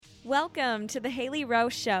Welcome to the Haley Rowe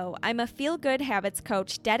Show. I'm a feel-good habits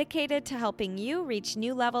coach dedicated to helping you reach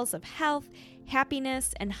new levels of health,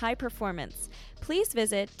 happiness, and high performance. Please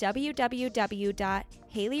visit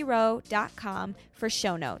www.haleyrowe.com for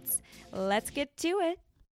show notes. Let's get to it.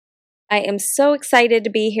 I am so excited to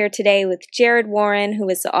be here today with Jared Warren, who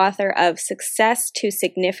is the author of Success to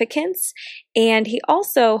Significance, and he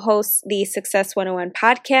also hosts the Success 101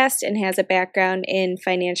 podcast and has a background in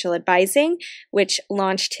financial advising, which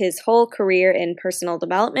launched his whole career in personal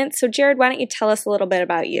development. So Jared, why don't you tell us a little bit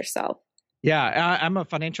about yourself? Yeah, I'm a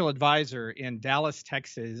financial advisor in Dallas,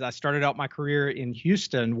 Texas. I started out my career in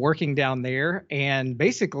Houston, working down there, and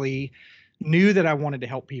basically knew that I wanted to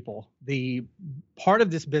help people. The part of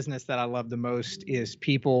this business that I love the most is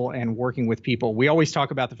people and working with people. We always talk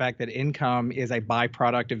about the fact that income is a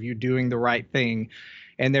byproduct of you doing the right thing.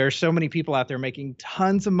 And there are so many people out there making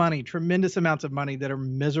tons of money, tremendous amounts of money, that are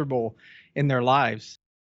miserable in their lives.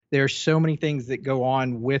 There are so many things that go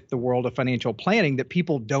on with the world of financial planning that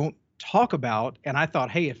people don't talk about. And I thought,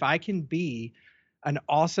 hey, if I can be an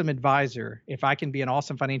awesome advisor, if I can be an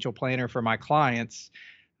awesome financial planner for my clients,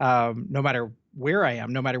 no matter where I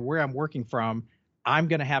am, no matter where I'm working from, I'm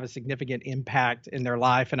going to have a significant impact in their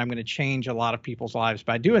life, and I'm going to change a lot of people's lives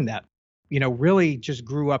by doing that. Really just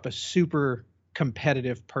grew up a super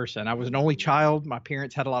competitive person. I was an only child. My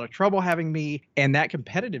parents had a lot of trouble having me, and that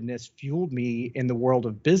competitiveness fueled me in the world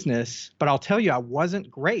of business. But I'll tell you, I wasn't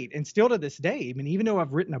great. And still to this day, even though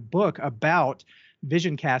I've written a book about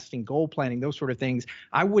vision casting, goal planning, those sort of things,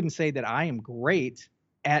 I wouldn't say that I am great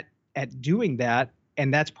at doing that.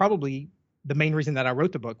 And that's probably the main reason that I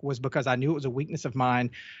wrote the book, was because I knew it was a weakness of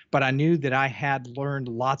mine, but I knew that I had learned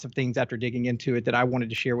lots of things after digging into it that I wanted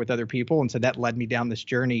to share with other people. And so that led me down this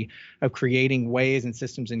journey of creating ways and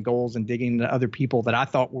systems and goals and digging into other people that I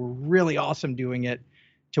thought were really awesome doing it,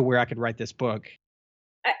 to where I could write this book.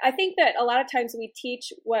 I think that a lot of times we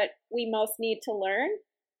teach what we most need to learn.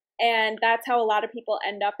 And that's how a lot of people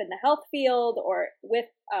end up in the health field or with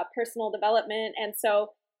personal development. And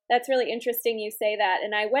so that's really interesting you say that.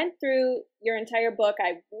 And I went through your entire book.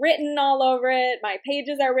 I've written all over it. My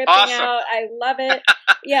pages are ripping out. I love it.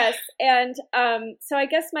 Yes. And so I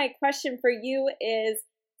guess my question for you is,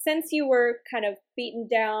 since you were kind of beaten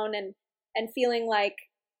down and feeling like,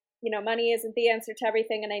 money isn't the answer to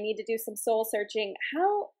everything and I need to do some soul searching,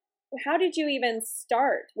 how did you even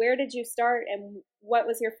start? Where did you start? And what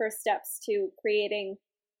was your first steps to creating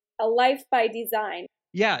a life by design?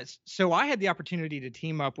 Yeah, so I had the opportunity to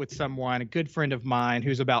team up with someone, a good friend of mine,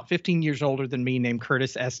 who's about 15 years older than me, named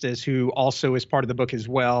Curtis Estes, who also is part of the book as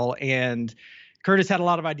well. And Curtis had a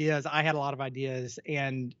lot of ideas. I had a lot of ideas.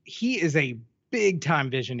 And he is a big time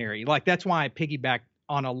visionary. That's why I piggybacked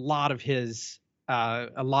on a lot of his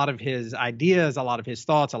ideas, a lot of his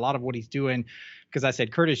thoughts, a lot of what he's doing. Because I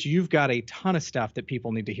said, Curtis, you've got a ton of stuff that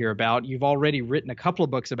people need to hear about. You've already written a couple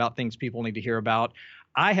of books about things people need to hear about.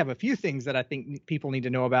 I have a few things that I think people need to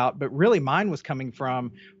know about, but really mine was coming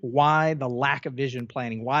from why the lack of vision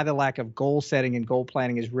planning, why the lack of goal setting and goal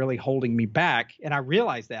planning is really holding me back. And I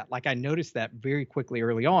realized that, I noticed that very quickly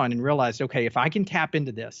early on and realized, okay, if I can tap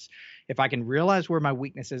into this, if I can realize where my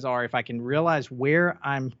weaknesses are, if I can realize where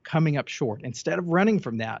I'm coming up short, instead of running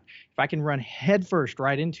from that, if I can run headfirst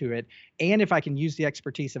right into it, and if I can use the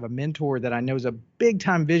expertise of a mentor that I know is a big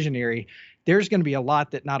time visionary, there's going to be a lot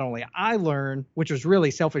that not only I learn, which was really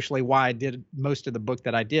selfishly why I did most of the book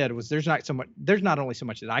that I did, was there's not only so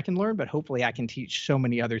much that I can learn, but hopefully I can teach so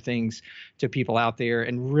many other things to people out there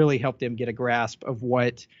and really help them get a grasp of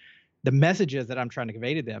what the messages that I'm trying to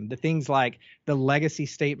convey to them, the things like the legacy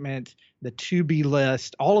statement, the to-be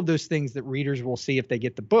list, all of those things that readers will see if they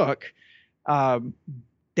get the book.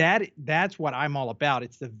 That's what I'm all about.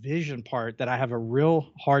 It's the vision part that I have a real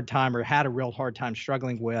hard time, or had a real hard time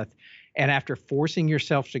struggling with. And after forcing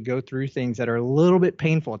yourself to go through things that are a little bit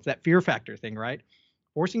painful, it's that fear factor thing, right?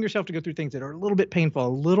 Forcing yourself to go through things that are a little bit painful, a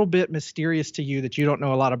little bit mysterious to you that you don't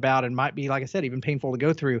know a lot about, and might be, like I said, even painful to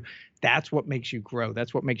go through. That's what makes you grow.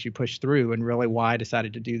 That's what makes you push through, and really why I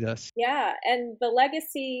decided to do this. Yeah. And the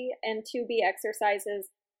legacy and to-be exercises,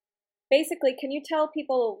 basically, can you tell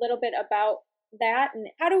people a little bit about that? And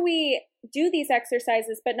how do we do these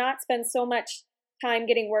exercises but not spend so much time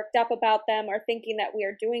getting worked up about them or thinking that we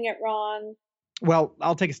are doing it wrong? Well,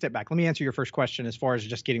 I'll take a step back. Let me answer your first question as far as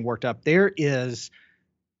just getting worked up. There is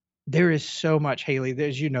so much, Haley.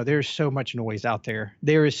 There's so much noise out there.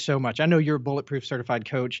 There is so much. I know you're a Bulletproof certified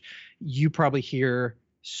coach. You probably hear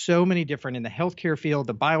so many different in the healthcare field,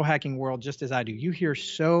 the biohacking world, just as I do. You hear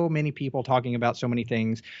so many people talking about so many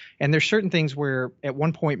things. And there's certain things where at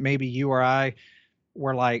one point, maybe you or I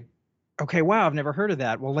were like, Okay, wow, I've never heard of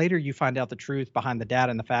that. Well, later you find out the truth behind the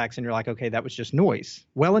data and the facts, and you're like, okay, that was just noise.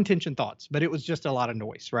 Well-intentioned thoughts, but it was just a lot of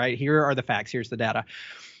noise, right? Here are the facts. Here's the data.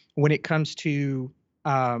 When it comes to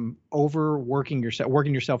overworking yourself,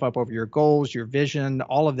 working yourself up over your goals, your vision,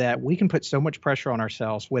 all of that, we can put so much pressure on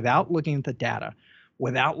ourselves without looking at the data,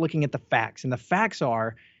 without looking at the facts. And the facts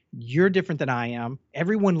are, you're different than I am.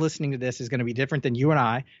 Everyone listening to this is going to be different than you and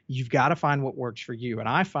I. You've got to find what works for you. And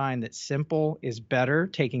I find that simple is better,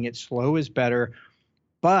 taking it slow is better.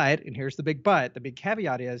 But, and here's the big but, the big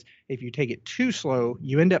caveat is if you take it too slow,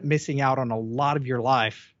 you end up missing out on a lot of your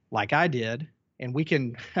life, like I did. And we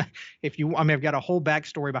can, if you, I mean, I've got a whole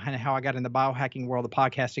backstory behind how I got in the biohacking world, the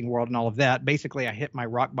podcasting world, and all of that. Basically, I hit my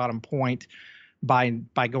rock bottom point by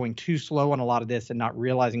going too slow on a lot of this and not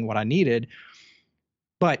realizing what I needed.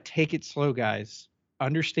 But take it slow, guys.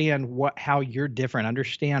 Understand how you're different.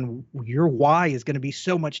 Understand your why is going to be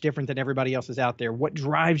so much different than everybody else's out there. What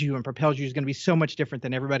drives you and propels you is going to be so much different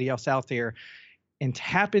than everybody else out there. And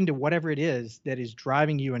tap into whatever it is that is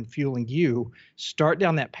driving you and fueling you. Start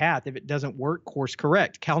down that path. If it doesn't work, course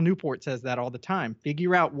correct. Cal Newport says that all the time.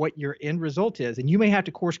 Figure out what your end result is. And you may have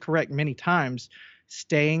to course correct many times,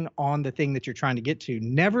 staying on the thing that you're trying to get to.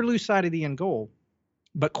 Never lose sight of the end goal,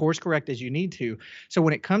 but course correct as you need to. So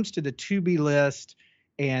when it comes to the to-be list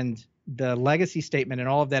and the legacy statement and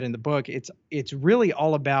all of that in the book, it's really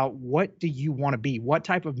all about, what do you want to be? What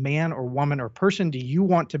type of man or woman or person do you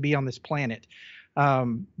want to be on this planet?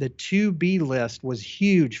 The to-be list was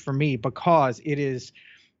huge for me because it is,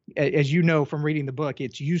 as you know from reading the book,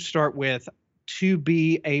 it's, you start with to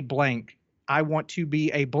be a blank. I want to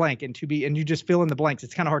be a blank, and you just fill in the blanks.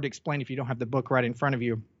 It's kind of hard to explain if you don't have the book right in front of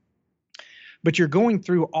you. But you're going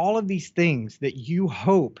through all of these things that you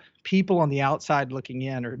hope people on the outside looking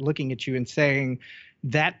in are looking at you and saying,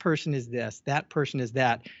 that person is this, that person is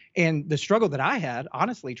that. And the struggle that I had,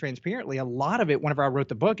 honestly, transparently, a lot of it, whenever I wrote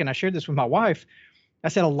the book, and I shared this with my wife, I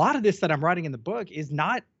said, a lot of this that I'm writing in the book is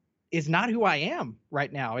not who I am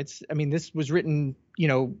right now. This was written,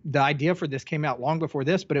 the idea for this came out long before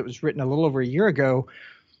this, but it was written a little over a year ago.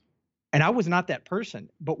 And I was not that person,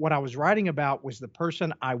 but what I was writing about was the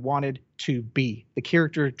person I wanted to be, the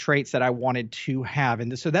character traits that I wanted to have.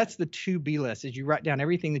 And so that's the to-be list, is you write down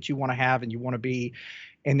everything that you want to have and you want to be.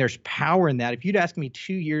 And there's power in that. If you'd asked me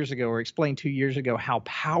 2 years ago, or explained 2 years ago how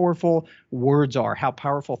powerful words are, how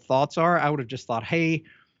powerful thoughts are, I would have just thought, hey,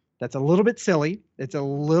 that's a little bit silly. It's a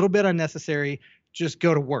little bit unnecessary. Just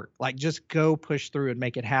go to work. Like, just go push through and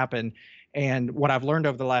make it happen. And what I've learned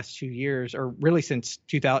over the last 2 years, or really since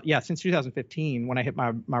 2015, when I hit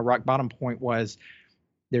my rock bottom point, was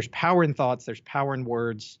there's power in thoughts, there's power in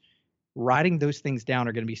words. Writing those things down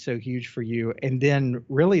are going to be so huge for you. And then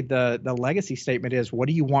really the legacy statement is, what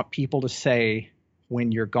do you want people to say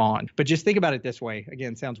when you're gone? But just think about it this way.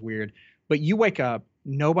 Again, sounds weird, but you wake up,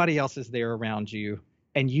 nobody else is there around you.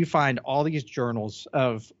 And you find all these journals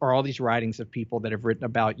or all these writings of people that have written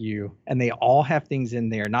about you, and they all have things in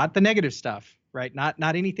there, not the negative stuff, right? Not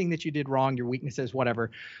anything that you did wrong, your weaknesses,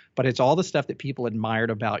 whatever, but it's all the stuff that people admired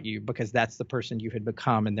about you because that's the person you had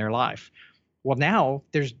become in their life. Well, now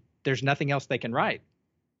there's nothing else they can write.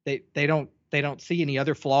 They don't see any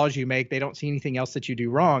other flaws you make. They don't see anything else that you do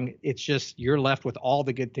wrong. It's just, you're left with all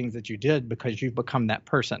the good things that you did because you've become that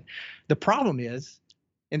person. The problem is,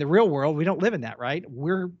 in the real world, we don't live in that, right?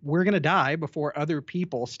 We're going to die before other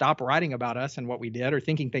people stop writing about us and what we did or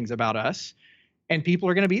thinking things about us. And people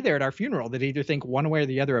are going to be there at our funeral that either think one way or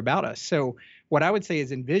the other about us. So what I would say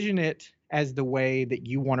is, envision it as the way that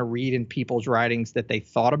you want to read in people's writings that they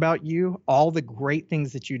thought about you, all the great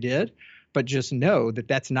things that you did, but just know that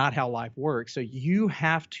that's not how life works. So you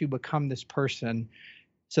have to become this person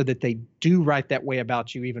so that they do write that way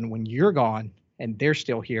about you even when you're gone and they're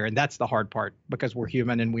still here. And that's the hard part, because we're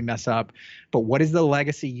human and we mess up. But what is the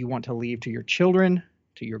legacy you want to leave to your children,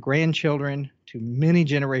 to your grandchildren, to many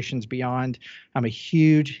generations beyond? I'm a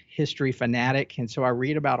huge history fanatic. And so I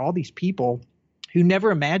read about all these people who never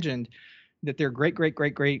imagined that their great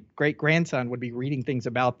grandson would be reading things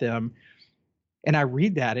about them. And I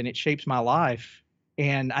read that and it shapes my life.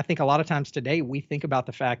 And I think a lot of times today we think about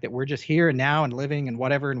the fact that we're just here and now and living and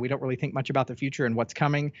whatever, and we don't really think much about the future and what's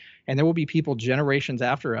coming. And there will be people generations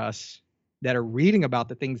after us that are reading about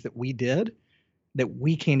the things that we did that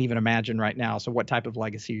we can't even imagine right now. So what type of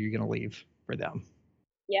legacy are you going to leave for them?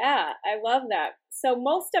 Yeah, I love that. So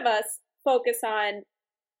most of us focus on,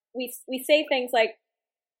 we say things like,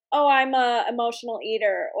 oh, I'm a emotional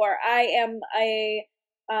eater, or I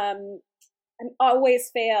always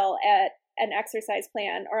fail at an exercise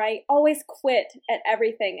plan, or I always quit at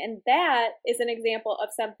everything. And that is an example of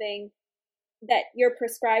something that you're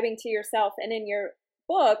prescribing to yourself and in your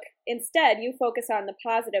book, instead, you focus on the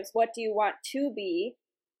positives. What do you want to be?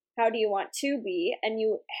 How do you want to be? And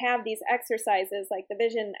you have these exercises like the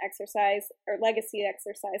vision exercise or legacy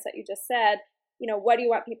exercise that you just said. What do you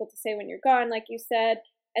want people to say when you're gone, like you said?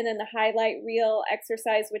 And then the highlight reel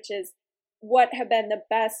exercise, which is what have been the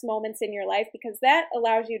best moments in your life, because that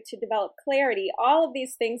allows you to develop clarity. All of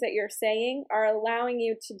these things that you're saying are allowing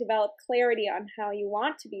you to develop clarity on how you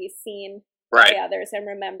want to be seen by others and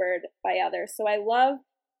remembered by others. So I love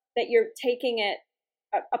that you're taking it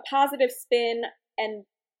a positive spin and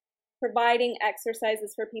providing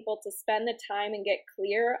exercises for people to spend the time and get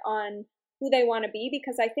clear on who they want to be,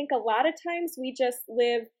 because I think a lot of times we just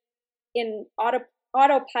live in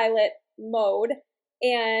autopilot mode,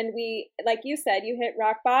 and we, like you said, you hit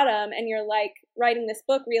rock bottom and you're like writing this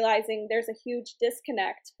book realizing there's a huge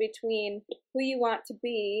disconnect between who you want to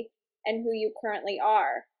be and who you currently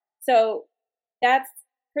are. So that's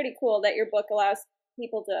pretty cool that your book allows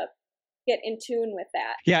people to get in tune with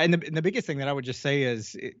that. Yeah. And the biggest thing that I would just say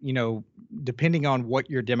is, depending on what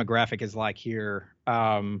your demographic is like here,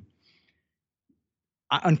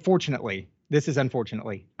 unfortunately,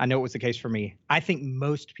 I know it was the case for me. I think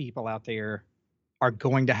most people out there are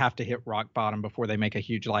going to have to hit rock bottom before they make a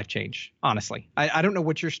huge life change. Honestly, I don't know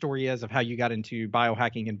what your story is of how you got into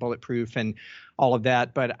biohacking and bulletproof and all of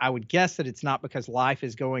that, but I would guess that it's not because life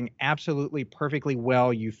is going absolutely perfectly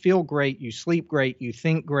well. You feel great, you sleep great, you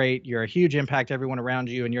think great, you're a huge impact to everyone around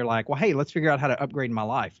you, and you're like, well, hey, let's figure out how to upgrade my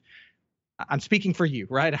life. I'm speaking for you,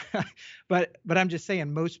 right? but I'm just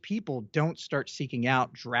saying most people don't start seeking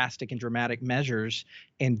out drastic and dramatic measures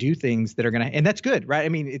and do things that are going to, and that's good, right? I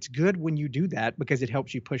mean, it's good when you do that because it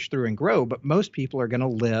helps you push through and grow, but most people are going to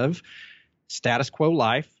live status quo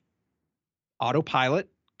life, autopilot,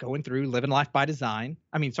 going through living life by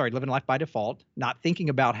default, not thinking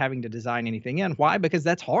about having to design anything in. Why? Because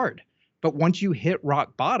that's hard. But once you hit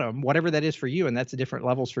rock bottom, whatever that is for you, and that's different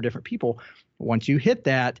levels for different people, once you hit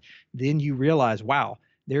that, then you realize, wow,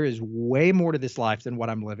 there is way more to this life than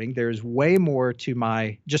what I'm living. There's way more to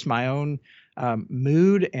my own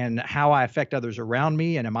mood and how I affect others around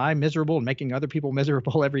me. And am I miserable and making other people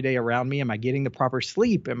miserable every day around me? Am I getting the proper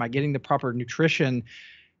sleep? Am I getting the proper nutrition?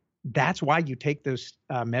 That's why you take those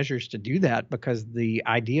measures to do that, because the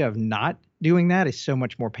idea of not doing that is so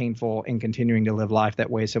much more painful, and continuing to live life that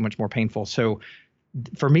way is so much more painful. So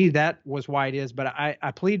for me, that was why it is. But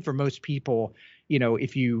I plead for most people,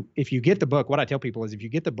 if you get the book, what I tell people is if you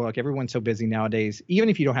get the book, everyone's so busy nowadays, even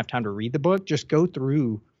if you don't have time to read the book, just go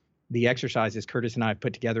through the exercises Curtis and I have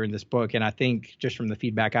put together in this book. And I think just from the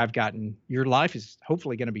feedback I've gotten, your life is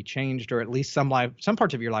hopefully going to be changed, or at least some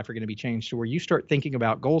parts of your life are going to be changed to where you start thinking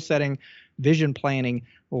about goal setting, vision planning,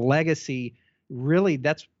 legacy. Really,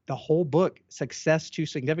 that's the whole book, Success to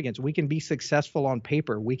Significance. We can be successful on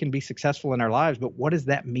paper. We can be successful in our lives, but what does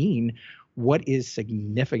that mean? What is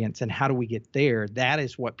significance, and how do we get there? That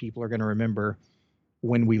is what people are going to remember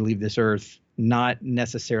when we leave this earth, not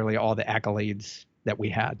necessarily all the accolades that we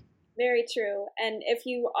had. Very true. And if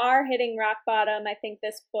you are hitting rock bottom, I think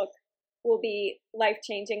this book will be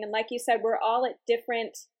life-changing. And like you said, we're all at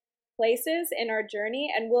different places in our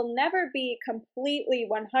journey, and we'll never be completely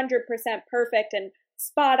 100% perfect and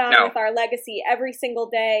spot on with our legacy every single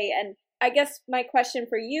day. And I guess my question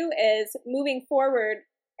for you is, moving forward,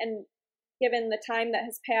 and given the time that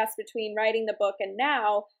has passed between writing the book and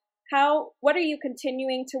now, what are you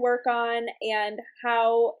continuing to work on, and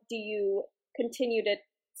how do you continue to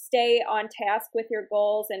stay on task with your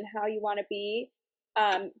goals and how you want to be,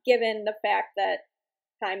 given the fact that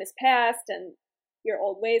time has passed and your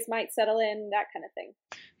old ways might settle in, that kind of thing?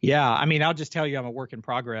 Yeah. I mean, I'll just tell you, I'm a work in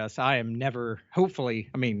progress. I am never, hopefully,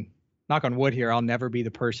 I mean, knock on wood here, I'll never be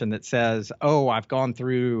the person that says, oh, I've gone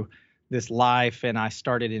through this life and I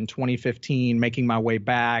started in 2015 making my way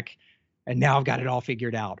back and now I've got it all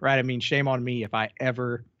figured out, right? I mean, shame on me if I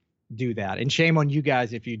ever do that. And shame on you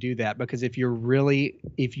guys if you do that, because if you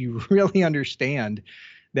really understand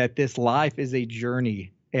that this life is a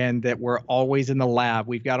journey and that we're always in the lab,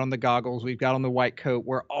 we've got on the goggles, we've got on the white coat,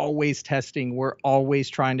 we're always testing, we're always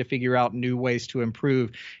trying to figure out new ways to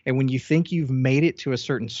improve. And when you think you've made it to a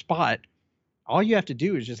certain spot, all you have to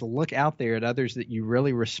do is just look out there at others that you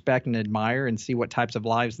really respect and admire and see what types of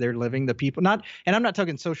lives they're living. The people, and I'm not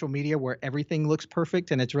talking social media where everything looks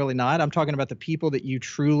perfect and it's really not. I'm talking about the people that you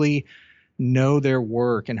truly know their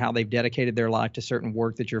work and how they've dedicated their life to certain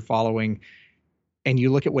work that you're following. And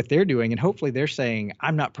you look at what they're doing and hopefully they're saying,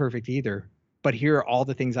 I'm not perfect either, but here are all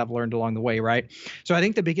the things I've learned along the way, right? So I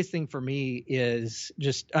think the biggest thing for me is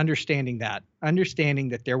just understanding that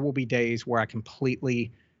there will be days where I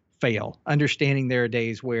completely fail, understanding there are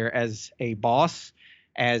days where as a boss,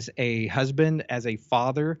 as a husband, as a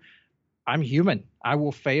father. I'm human. I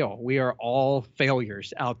will fail. We are all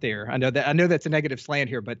failures out there. I know that's a negative slant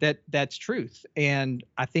here, but that's truth. And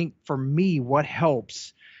I think for me, what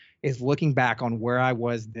helps is looking back on where I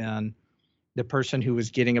was then, the person who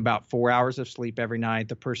was getting about 4 hours of sleep every night,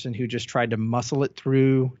 the person who just tried to muscle it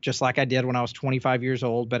through, just like I did when I was 25 years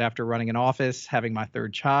old, but after running an office, having my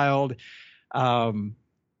third child,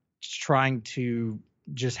 trying to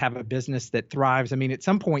just have a business that thrives. I mean, at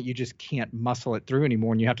some point you just can't muscle it through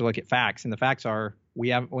anymore, and you have to look at facts. And the facts are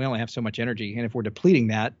we only have so much energy, and if we're depleting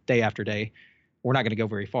that day after day, we're not going to go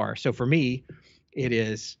very far. So for me, it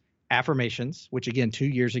is affirmations, which again, 2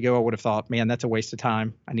 years ago I would have thought, man, that's a waste of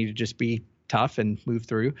time. I need to just be tough and move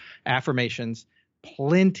through. Affirmations,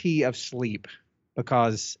 plenty of sleep,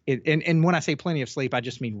 because and when I say plenty of sleep, I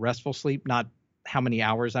just mean restful sleep, not how many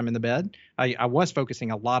hours I'm in the bed. I was focusing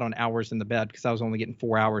a lot on hours in the bed because I was only getting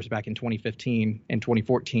 4 hours back in 2015 and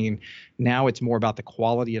 2014. Now it's more about the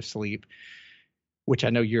quality of sleep, which I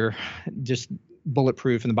know you're just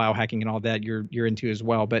bulletproof and the biohacking and all that you're into as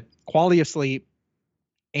well. But quality of sleep,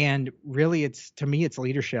 and really to me, it's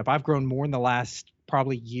leadership. I've grown more in the last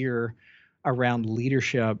probably year around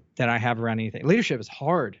leadership than I have around anything. Leadership is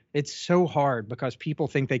hard. It's so hard because people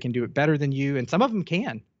think they can do it better than you, and some of them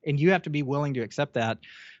can, and you have to be willing to accept that.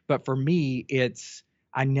 But for me,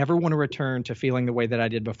 I never want to return to feeling the way that I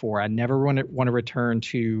did before. I never want to return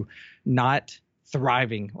to not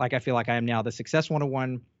thriving like I feel like I am now. The Success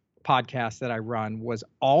 101 podcast that I run was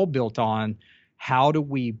all built on how do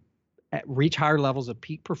we reach higher levels of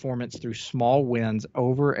peak performance through small wins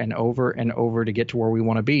over and over and over to get to where we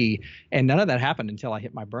want to be. And none of that happened until I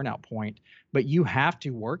hit my burnout point. But you have to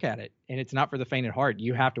work at it. And it's not for the faint at heart.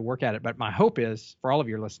 You have to work at it. But my hope is for all of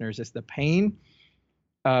your listeners, is the pain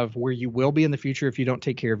of where you will be in the future if you don't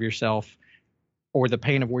take care of yourself, or the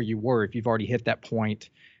pain of where you were if you've already hit that point,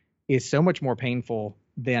 is so much more painful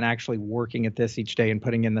than actually working at this each day and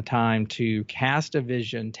putting in the time to cast a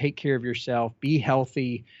vision, take care of yourself, be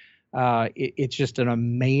healthy. It's just an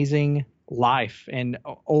amazing life. And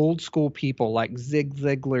old school people like Zig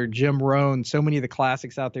Ziglar, Jim Rohn, so many of the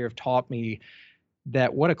classics out there have taught me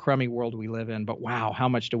that what a crummy world we live in, but wow, how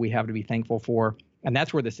much do we have to be thankful for? And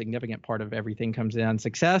that's where the significant part of everything comes in.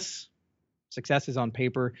 Success is on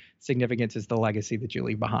paper. Significance is the legacy that you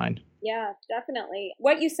leave behind. Yeah, definitely.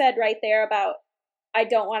 What you said right there about, I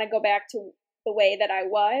don't want to go back to the way that I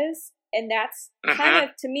was. And that's kind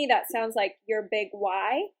of, to me, that sounds like your big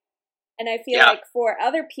why. And I feel like for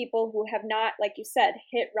other people who have not, like you said,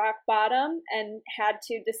 hit rock bottom and had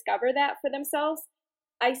to discover that for themselves,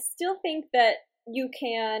 I still think that you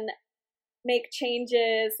can make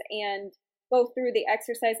changes and go through the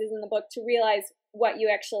exercises in the book to realize what you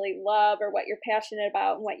actually love or what you're passionate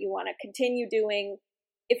about and what you want to continue doing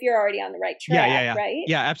if you're already on the right track, right?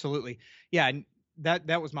 Yeah, absolutely. Yeah, and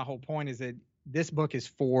that was my whole point, is that this book is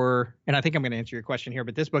for, and I think I'm going to answer your question here,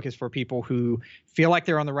 but this book is for people who feel like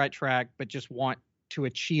they're on the right track, but just want to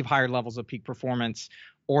achieve higher levels of peak performance,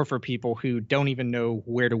 or for people who don't even know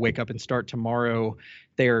where to wake up and start tomorrow.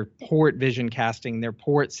 They're poor at vision casting. They're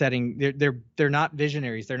poor at setting. They're not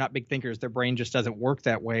visionaries. They're not big thinkers. Their brain just doesn't work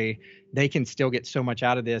that way. They can still get so much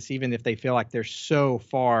out of this, even if they feel like they're so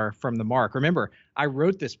far from the mark. Remember, I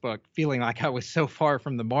wrote this book feeling like I was so far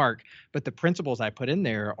from the mark, but the principles I put in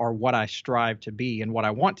there are what I strive to be and what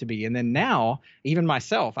I want to be. And then now, even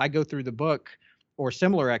myself, I go through the book or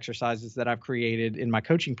similar exercises that I've created in my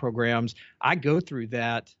coaching programs. I go through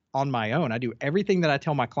that on my own. I do everything that I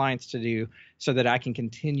tell my clients to do so that I can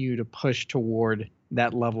continue to push toward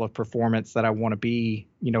that level of performance that I want to be,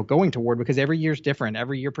 going toward, because every year is different.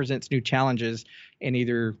 Every year presents new challenges, and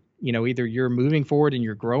either you're moving forward and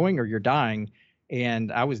you're growing, or you're dying.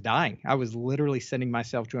 And I was dying. I was literally sending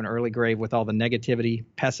myself to an early grave with all the negativity,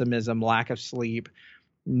 pessimism, lack of sleep,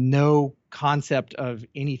 no concept of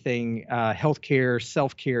anything, healthcare,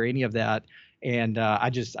 self-care, any of that. And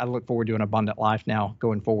I look forward to an abundant life now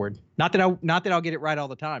going forward. Not that I'll get it right all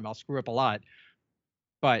the time. I'll screw up a lot,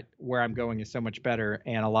 but where I'm going is so much better.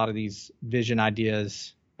 And a lot of these vision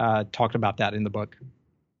ideas talked about that in the book.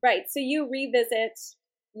 Right. So you revisit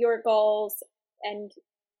your goals and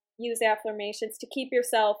use affirmations to keep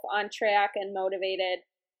yourself on track and motivated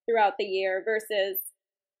throughout the year, versus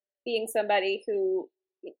being somebody who,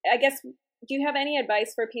 I guess, do you have any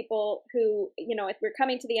advice for people who, if we're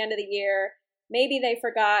coming to the end of the year, maybe they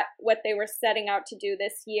forgot what they were setting out to do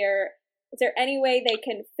this year? Is there any way they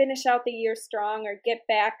can finish out the year strong or get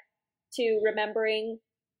back to remembering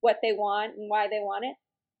what they want and why they want it?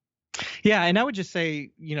 Yeah. And I would just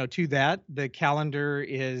say, to that, the calendar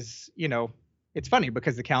is, it's funny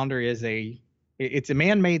because the calendar is It's a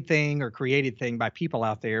man-made thing or created thing by people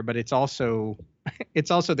out there, but it's also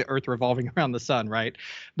the earth revolving around the sun, right?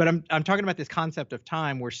 But I'm talking about this concept of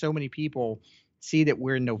time where so many people see that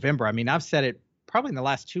we're in November. I mean, I've said it probably in the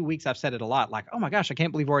last 2 weeks. I've said it a lot, like, oh my gosh, I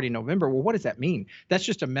can't believe we're already in November. Well, what does that mean? That's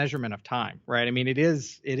just a measurement of time, right? I mean, it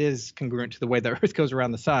is congruent to the way the earth goes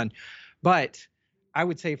around the sun. But I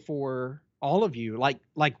would say for all of you, like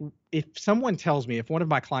if someone tells me, if one of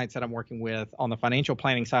my clients that I'm working with on the financial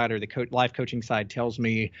planning side or the life coaching side tells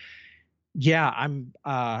me, yeah,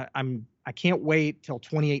 I can't wait till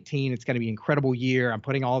 2018. It's going to be an incredible year. I'm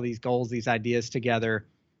putting all these goals, these ideas together,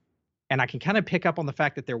 and I can kind of pick up on the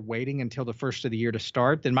fact that they're waiting until the first of the year to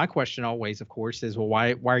start. Then my question always, of course, is, well,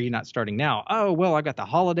 why are you not starting now? Oh, well, I've got the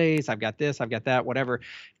holidays, I've got this, I've got that, whatever.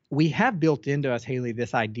 We have built into us, Haley,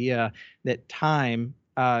 this idea that time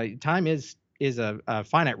is a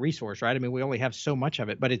finite resource, right? I mean, we only have so much of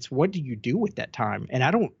it, but it's what do you do with that time?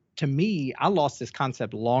 And to me, I lost this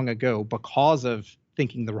concept long ago because of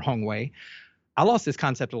thinking the wrong way. I lost this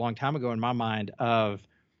concept a long time ago in my mind of,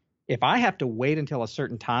 if I have to wait until a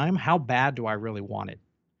certain time, how bad do I really want it?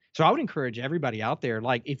 So I would encourage everybody out there,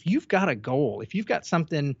 like, if you've got a goal, if you've got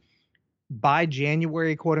something by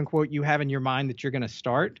January, quote unquote, you have in your mind that you're going to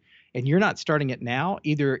start, and you're not starting it now,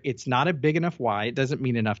 either it's not a big enough why, it doesn't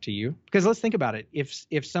mean enough to you. Because let's think about it.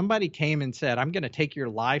 If somebody came and said, I'm going to take your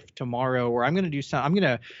life tomorrow, or I'm going to do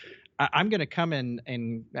something, I'm going to come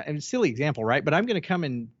and a silly example, right? But I'm going to come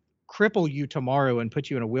and cripple you tomorrow and put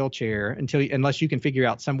you in a wheelchair unless you can figure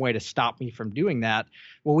out some way to stop me from doing that.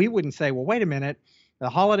 Well, we wouldn't say, well, wait a minute, the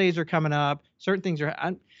holidays are coming up, certain things are,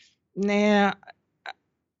 nah,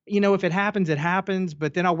 if it happens, it happens,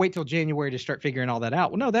 but then I'll wait till January to start figuring all that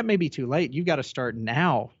out. Well, no, that may be too late. You've got to start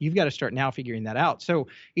now. You've got to start now figuring that out. So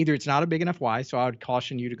either it's not a big enough why, so I would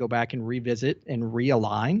caution you to go back and revisit and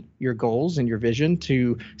realign your goals and your vision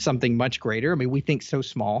to something much greater. I mean, we think so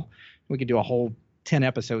small. We could do a whole 10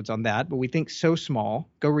 episodes on that, but we think so small.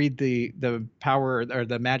 Go read the power or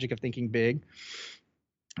the magic of thinking big.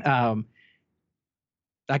 I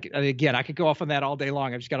could go off on that all day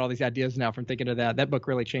long. I've just got all these ideas now from thinking of that. That book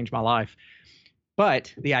really changed my life.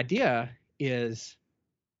 But the idea is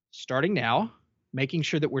starting now, making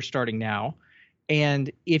sure that we're starting now.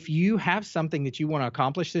 And if you have something that you want to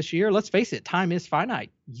accomplish this year, let's face it, time is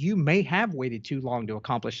finite. You may have waited too long to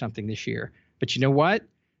accomplish something this year. But you know what?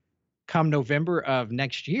 Come November of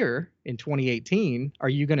next year in 2018, are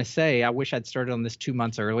you going to say, I wish I'd started on this 2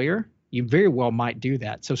 months earlier? You very well might do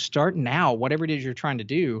that. So start now, whatever it is you're trying to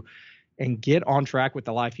do, and get on track with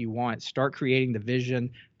the life you want. Start creating the vision,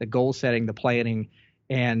 the goal setting, the planning.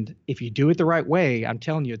 And if you do it the right way, I'm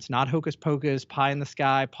telling you, it's not hocus pocus, pie in the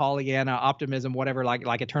sky, Pollyanna, optimism, whatever,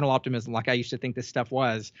 like eternal optimism, like I used to think this stuff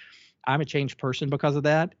was. I'm a changed person because of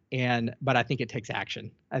that. But I think it takes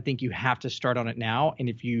action. I think you have to start on it now. And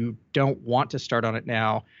if you don't want to start on it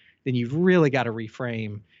now, then you've really got to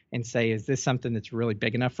reframe and say, is this something that's really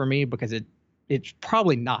big enough for me? Because it's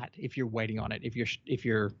probably not if you're waiting on it, if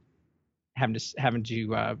you're having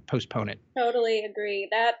to postpone it. Totally agree.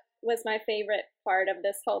 That was my favorite part of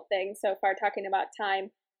this whole thing so far, talking about time.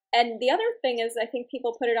 And the other thing is, I think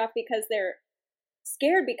people put it off because they're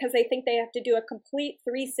scared, because they think they have to do a complete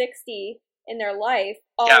 360 in their life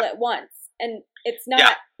all at once. And it's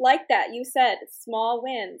not like that. You said small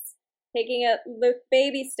wins, taking it with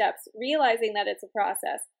baby steps, realizing that it's a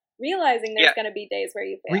process, realizing there's going to be days where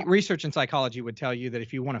you fail. Research in psychology would tell you that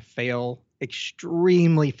if you want to fail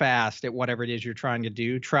extremely fast at whatever it is you're trying to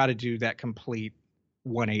do, try to do that complete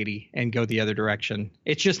 180 and go the other direction.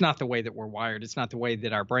 It's just not the way that we're wired. It's not the way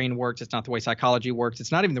that our brain works. It's not the way psychology works.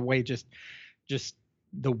 It's not even the way just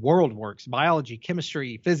the world works. Biology,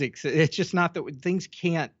 chemistry, physics. It's just not that things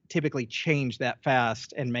can't typically change that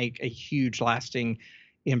fast and make a huge lasting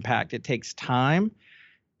impact. It takes time,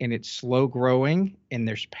 and it's slow growing, and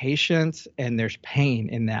there's patience, and there's pain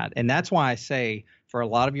in that. And that's why I say, for a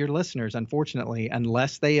lot of your listeners, unfortunately,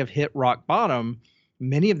 unless they have hit rock bottom,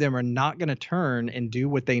 many of them are not going to turn and do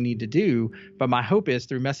what they need to do. But my hope is,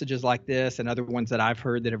 through messages like this and other ones that I've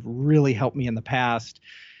heard that have really helped me in the past,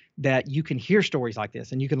 that you can hear stories like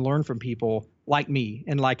this and you can learn from people like me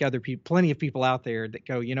and like other people, plenty of people out there that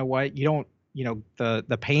go, you know what,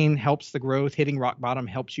 the pain helps the growth. Hitting rock bottom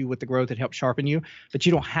helps you with the growth. It helps sharpen you, but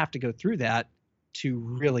you don't have to go through that to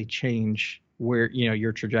really change where,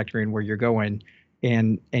 your trajectory and where you're going,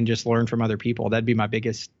 and just learn from other people. That'd be my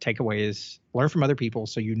biggest takeaway, is learn from other people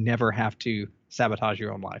so you never have to sabotage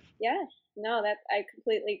your own life. Yeah, no, I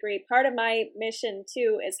completely agree. Part of my mission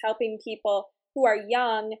too is helping people who are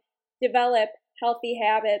young develop healthy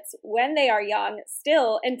habits when they are young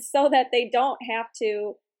still, and so that they don't have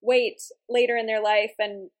to wait later in their life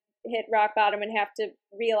and hit rock bottom and have to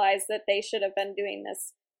realize that they should have been doing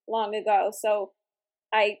this long ago. So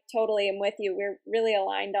I totally am with you. We're really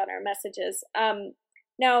aligned on our messages.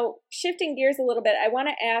 Now, shifting gears a little bit, I want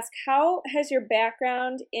to ask, how has your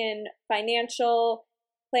background in financial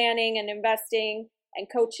planning and investing and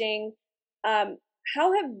coaching,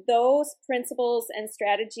 how have those principles and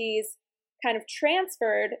strategies kind of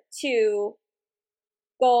transferred to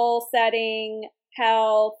goal setting,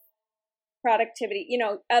 health, productivity,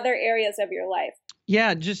 other areas of your life?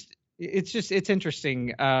 Yeah, it's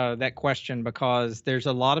interesting, that question, because there's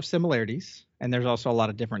a lot of similarities and there's also a lot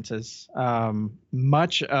of differences.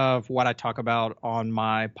 Much of what I talk about on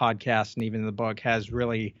my podcast and even in the book has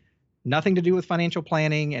really nothing to do with financial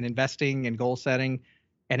planning and investing and goal setting,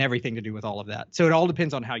 and everything to do with all of that. So it all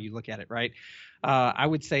depends on how you look at it, right? I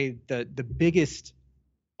would say the biggest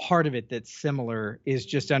part of it that's similar is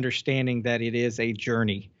just understanding that it is a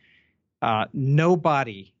journey.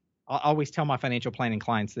 Nobody, I always tell my financial planning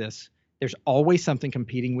clients this, there's always something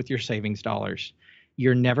competing with your savings dollars.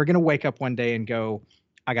 You're never going to wake up one day and go,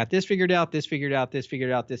 I got this figured out, this figured out, this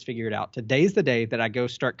figured out, this figured out. Today's the day that I go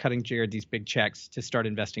start cutting Jared these big checks to start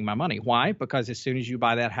investing my money. Why? Because as soon as you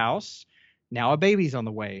buy that house, now a baby's on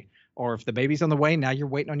the way. Or if the baby's on the way, now you're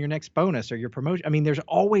waiting on your next bonus or your promotion. I mean, there's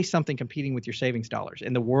always something competing with your savings dollars.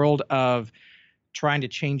 In the world of trying to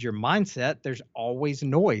change your mindset, there's always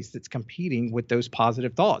noise that's competing with those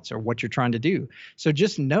positive thoughts or what you're trying to do. So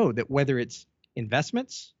just know that whether it's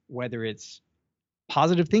investments, whether it's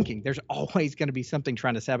positive thinking, there's always going to be something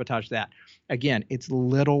trying to sabotage that. Again, it's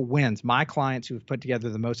little wins. My clients who have put together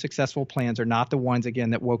the most successful plans are not the ones,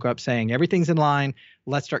 again, that woke up saying everything's in line,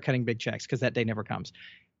 let's start cutting big checks, because that day never comes.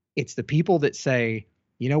 It's the people that say,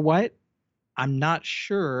 you know what? I'm not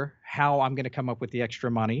sure how I'm going to come up with the extra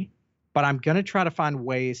money, but I'm going to try to find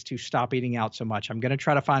ways to stop eating out so much. I'm going to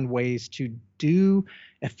try to find ways to do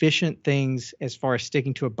efficient things as far as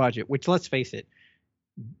sticking to a budget, which, let's face it,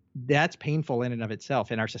 that's painful in and of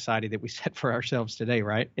itself in our society that we set for ourselves today,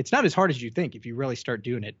 right? It's not as hard as you think if you really start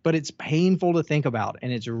doing it, but it's painful to think about.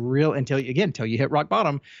 And it's real until you hit rock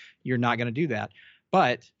bottom, you're not going to do that.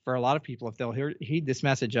 But for a lot of people, if they'll heed this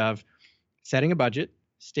message of setting a budget,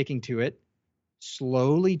 sticking to it,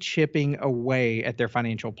 slowly chipping away at their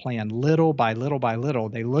financial plan, little by little by little,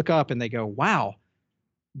 they look up and they go, wow,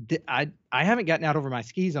 I haven't gotten out over my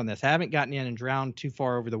skis on this. I haven't gotten in and drowned too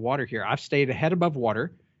far over the water here. I've stayed a head above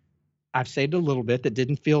water. I've saved a little bit that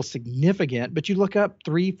didn't feel significant, but you look up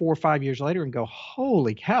 3, 4, 5 years later and go,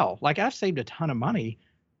 holy cow, like I've saved a ton of money.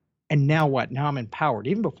 And now what? Now I'm empowered,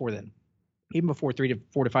 even before then. Even before 3 to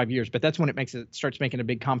 4 to 5 years, but that's when it starts making a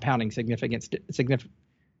big compounding significantful,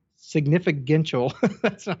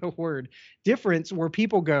 that's not a word, difference, where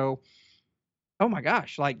people go, oh my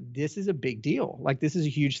gosh, like this is a big deal. Like this is a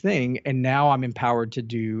huge thing. And now I'm empowered to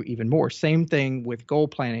do even more. Same thing with goal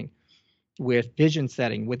planning, with vision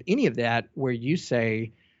setting, with any of that, where you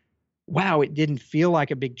say, wow, it didn't feel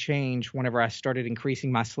like a big change whenever I started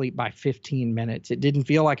increasing my sleep by 15 minutes. It didn't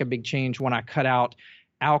feel like a big change when I cut out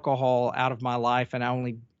alcohol out of my life and I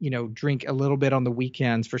only, drink a little bit on the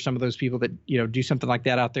weekends, for some of those people that, do something like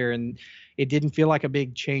that out there. And it didn't feel like a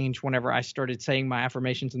big change whenever I started saying my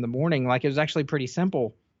affirmations in the morning. Like it was actually pretty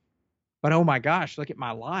simple. But oh my gosh, look at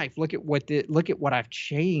my life. Look at what I've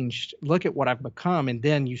changed. Look at what I've become. And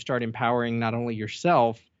then you start empowering not only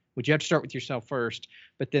yourself, which you have to start with yourself first,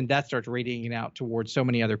 but then that starts radiating out towards so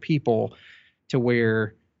many other people, to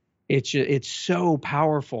where it's so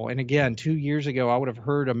powerful. And again, 2 years ago, I would have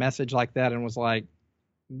heard a message like that and was like,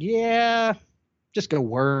 yeah, just go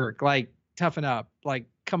work, like toughen up, like,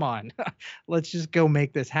 come on, let's just go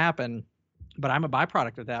make this happen. But I'm a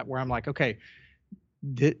byproduct of that, where I'm like, okay,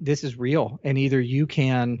 this is real. And either you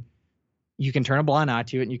can turn a blind eye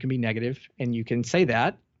to it and you can be negative and you can say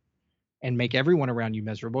that and make everyone around you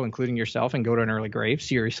miserable, including yourself, and go to an early grave,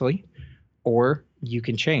 seriously, or you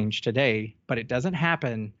can change today. But it doesn't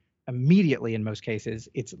happen immediately in most cases.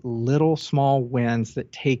 It's little small wins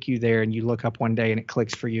that take you there, and you look up one day and it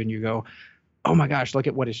clicks for you and you go, oh my gosh, look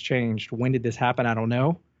at what has changed. When did this happen? I don't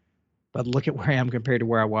know, but look at where I am compared to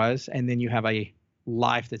where I was. And then you have a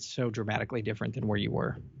life that's so dramatically different than where you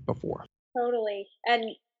were before. Totally. And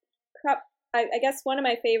I guess one of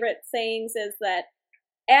my favorite sayings is that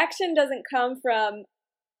action doesn't come from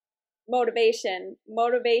motivation.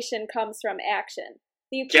 Motivation comes from action.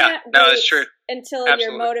 You can't wait true. until Absolutely.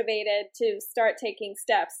 You're motivated to start taking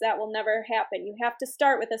steps. That will never happen. You have to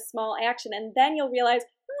start with a small action, and then you'll realize,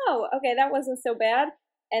 oh, okay, that wasn't so bad.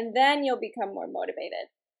 And then you'll become more motivated.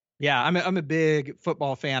 Yeah, I'm a big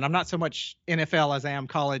football fan. I'm not so much NFL as I am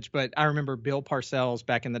college, but I remember Bill Parcells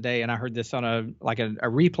back in the day, and I heard this on a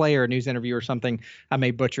replay or a news interview or something. I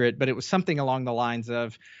may butcher it, but it was something along the lines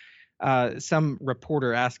of some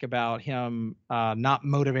reporter asked about him not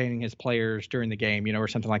motivating his players during the game, or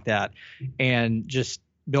something like that, and just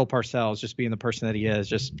Bill Parcells, just being the person that he is,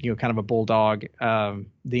 just kind of a bulldog.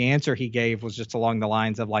 The answer he gave was just along the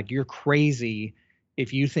lines of like, "You're crazy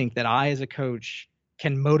if you think that I, as a coach,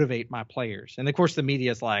 can motivate my players." And of course, the media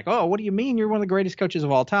is like, "Oh, what do you mean? You're one of the greatest coaches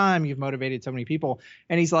of all time. You've motivated so many people."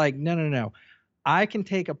 And he's like, "No, no, no. I can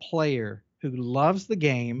take a player who loves the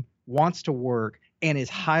game, wants to work, and is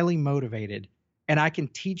highly motivated, and I can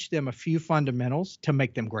teach them a few fundamentals to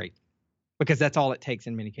make them great, because that's all it takes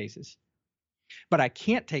in many cases. But I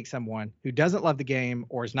can't take someone who doesn't love the game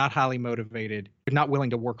or is not highly motivated, or not willing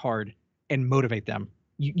to work hard, and motivate them.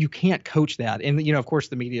 You can't coach that." And, of course,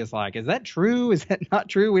 the media is like, "Is that true? Is that not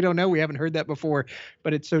true? We don't know. We haven't heard that before."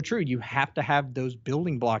 But it's so true. You have to have those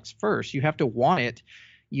building blocks first. You have to want it.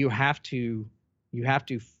 You have to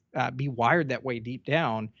be wired that way deep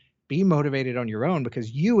down. Be motivated on your own,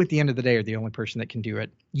 because you, at the end of the day, are the only person that can do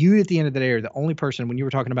it. You, at the end of the day, are the only person, when you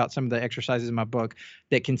were talking about some of the exercises in my book,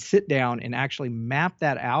 that can sit down and actually map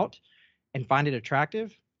that out and find it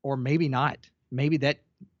attractive, or maybe not. Maybe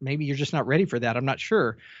you're just not ready for that. I'm not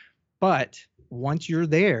sure. But once you're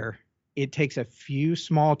there, it takes a few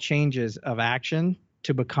small changes of action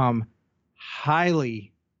to become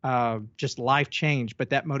highly just life change.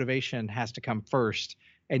 But that motivation has to come first.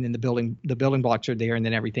 And then the building blocks are there, and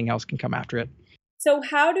then everything else can come after it. So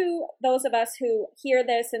how do those of us who hear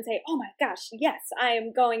this and say, "Oh my gosh, yes, I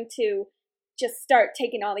am going to just start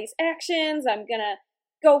taking all these actions. I'm going to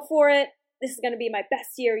go for it. This is going to be my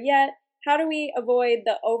best year yet." How do we avoid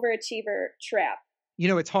the overachiever trap?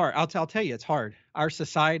 It's hard. I'll tell you, it's hard. Our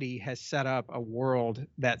society has set up a world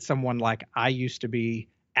that someone like I used to be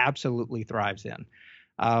absolutely thrives in.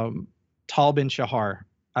 Tal Ben-Shahar,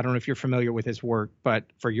 I don't know if you're familiar with his work, but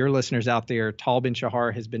for your listeners out there, Tal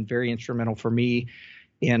Ben-Shahar has been very instrumental for me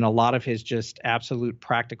in a lot of his just absolute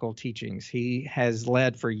practical teachings. He has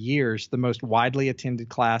led for years the most widely attended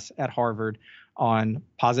class at Harvard on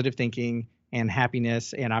positive thinking and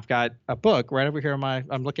happiness. And I've got a book right over here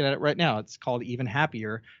I'm looking at it right now. It's called Even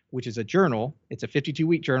Happier, which is a journal. It's a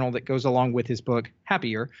 52-week journal that goes along with his book,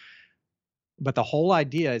 Happier. But the whole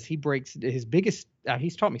idea is he breaks his biggest,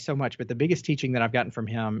 he's taught me so much, but the biggest teaching that I've gotten from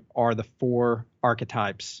him are the 4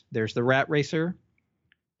 archetypes. There's the rat racer,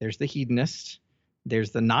 there's the hedonist,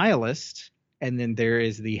 there's the nihilist, and then there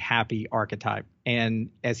is the happy archetype. And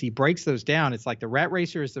as he breaks those down, it's like the rat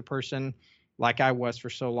racer is the person, like I was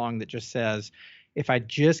for so long, that just says, if I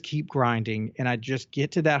just keep grinding and I just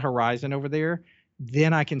get to that horizon over there,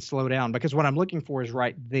 then I can slow down, because what I'm looking for is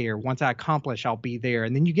right there. Once I accomplish, I'll be there.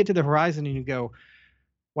 And then you get to the horizon and you go,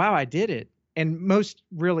 wow, I did it. And most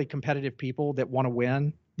really competitive people that want to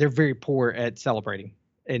win, they're very poor at celebrating.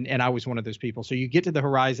 And I was one of those people. So you get to the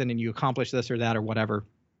horizon and you accomplish this or that or whatever,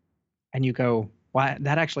 and you go, wow,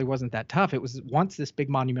 that actually wasn't that tough. It was once this big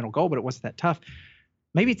monumental goal, but it wasn't that tough.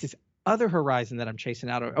 Maybe it's this other horizon that I'm chasing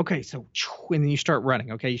out of. Okay, so, and then you start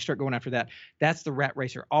running. Okay, you start going after that. That's the rat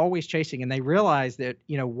racer, always chasing. And they realize that,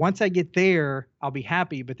 once I get there, I'll be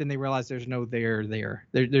happy. But then they realize there's no there.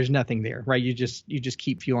 There's nothing there, right? You just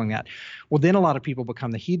keep fueling that. Well, then a lot of people become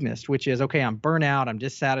the hedonist, which is, okay, I'm burnt out, I'm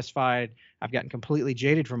dissatisfied, I've gotten completely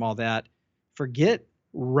jaded from all that. Forget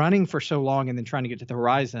running for so long and then trying to get to the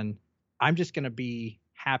horizon. I'm just going to be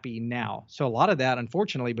happy now. So a lot of that,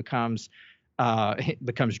 unfortunately, becomes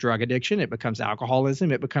drug addiction. It becomes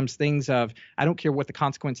alcoholism. It becomes things of, I don't care what the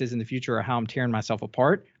consequences in the future or how I'm tearing myself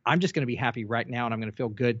apart. I'm just going to be happy right now, and I'm going to feel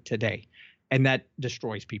good today. And that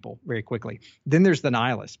destroys people very quickly. Then there's the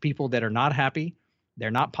nihilists, people that are not happy.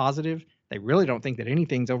 They're not positive. They really don't think that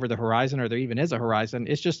anything's over the horizon, or there even is a horizon.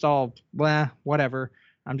 It's just all, blah, whatever.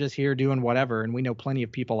 I'm just here doing whatever. And we know plenty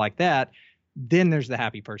of people like that. Then there's the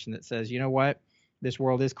happy person that says, you know what? This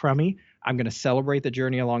world is crummy. I'm going to celebrate the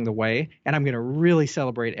journey along the way, and I'm going to really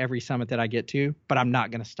celebrate every summit that I get to, but I'm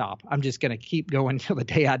not going to stop. I'm just going to keep going until the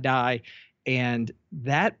day I die. And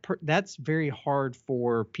that's very hard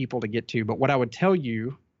for people to get to. But what I would tell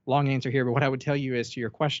you, long answer here, but what I would tell you is, to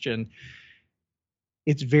your question,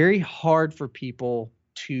 it's very hard for people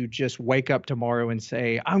to just wake up tomorrow and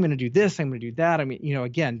say, I'm going to do this, I'm going to do that. I mean,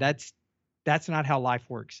 again, that's not how life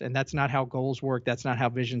works. And that's not how goals work. That's not how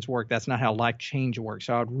visions work. That's not how life change works.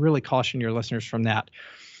 So I would really caution your listeners from that.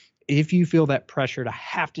 If you feel that pressure to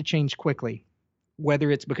have to change quickly, whether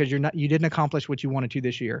it's because you didn't accomplish what you wanted to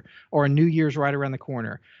this year, or a new year's right around the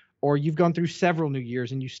corner, or you've gone through several new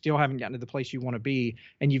years and you still haven't gotten to the place you want to be,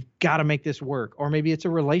 and you've got to make this work. Or maybe it's a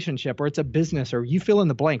relationship, or it's a business, or you fill in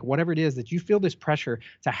the blank, whatever it is that you feel this pressure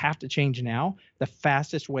to have to change now. The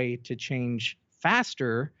fastest way to change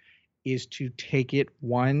faster is to take it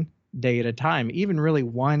one day at a time, even really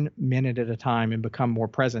 1 minute at a time, and become more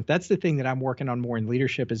present. That's the thing that I'm working on more in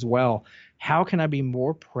leadership as well. How can I be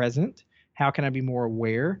more present? How can I be more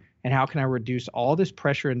aware? And how can I reduce all this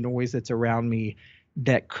pressure and noise that's around me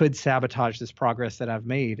that could sabotage this progress that I've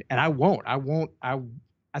made? And I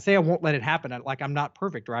say I won't let it happen. Like, I'm not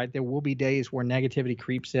perfect, right? There will be days where negativity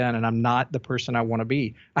creeps in and I'm not the person I want to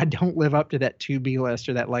be. I don't live up to that to-be list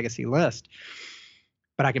or that legacy list.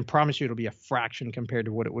 But I can promise you it'll be a fraction compared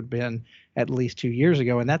to what it would have been at least 2 years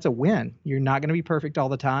ago. And that's a win. You're not going to be perfect all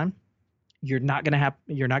the time. You're not going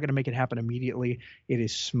to make it happen immediately. It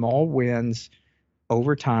is small wins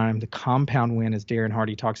over time. The compound win, as Darren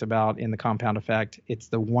Hardy talks about in The Compound Effect, it's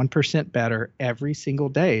the 1% better every single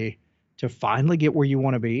day to finally get where you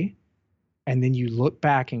want to be. And then you look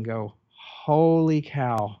back and go, holy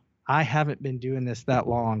cow, I haven't been doing this that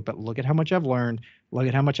long, but look at how much I've learned. Look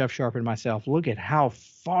at how much I've sharpened myself. Look at how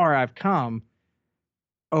far I've come.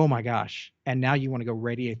 Oh my gosh. And now you want to go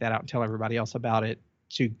radiate that out and tell everybody else about it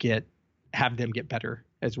to have them get better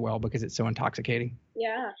as well, because it's so intoxicating.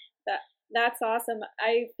 Yeah, that's awesome.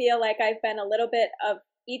 I feel like I've been a little bit of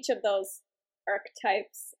each of those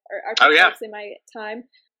archetypes in my time.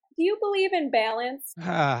 Do you believe in balance?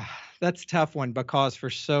 That's a tough one, because for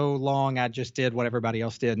so long I just did what everybody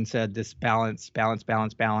else did and said this balance.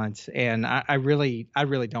 And I really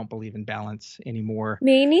don't believe in balance anymore.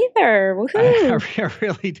 Me neither. I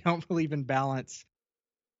really don't believe in balance.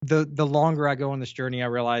 The longer I go on this journey, I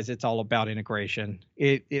realize it's all about integration.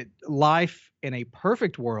 Life in a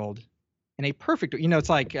perfect world, it's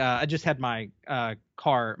like I just had my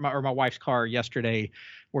car, my wife's car yesterday.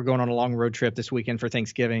 We're going on a long road trip this weekend for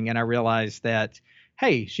Thanksgiving, and I realized that,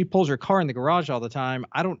 hey, she pulls her car in the garage all the time.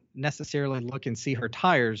 I don't necessarily look and see her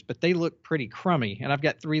tires, but they look pretty crummy. And I've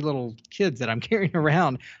got 3 little kids that I'm carrying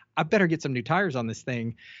around. I better get some new tires on this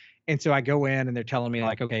thing. And so I go in and they're telling me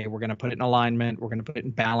like, okay, we're going to put it in alignment. We're going to put it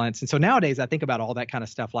in balance. And so nowadays I think about all that kind of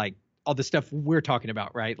stuff, like all the stuff we're talking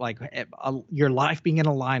about, right? Like your life being in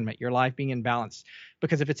alignment, your life being in balance.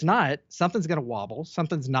 Because if it's not, something's going to wobble.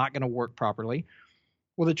 Something's not going to work properly.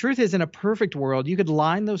 Well, the truth is, in a perfect world, you could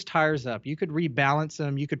line those tires up. You could rebalance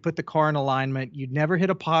them. You could put the car in alignment. You'd never hit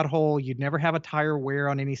a pothole. You'd never have a tire wear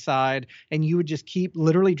on any side. And you would just keep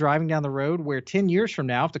literally driving down the road where 10 years from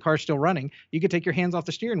now, if the car's still running, you could take your hands off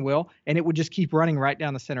the steering wheel and it would just keep running right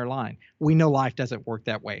down the center line. We know life doesn't work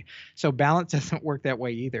that way. So balance doesn't work that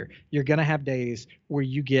way either. You're going to have days where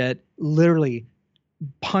you get literally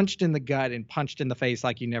punched in the gut and punched in the face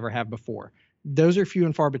like you never have before. Those are few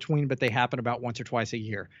and far between, but they happen about once or twice a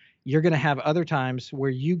year. You're going to have other times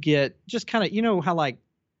where you get just kind of, how like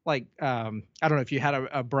I don't know if you had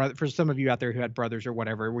a brother, for some of you out there who had brothers or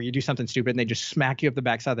whatever, where you do something stupid and they just smack you up the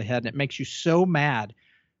backside of the head and it makes you so mad.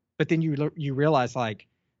 But then you realize like,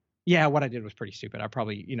 yeah, what I did was pretty stupid. I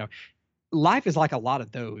probably, life is like a lot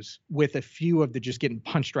of those, with a few of the just getting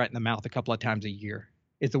punched right in the mouth a couple of times a year.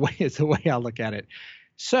 It's the way I look at it.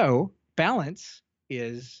 So balance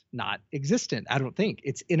is not existent. I don't think.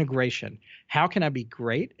 It's integration. How can I be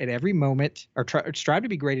great at every moment, or strive to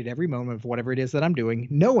be great at every moment of whatever it is that I'm doing,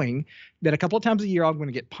 knowing that a couple of times a year I'm going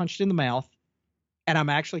to get punched in the mouth and I'm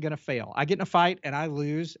actually going to fail. I get in a fight and I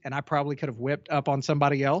lose, and I probably could have whipped up on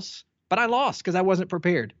somebody else, but I lost because I wasn't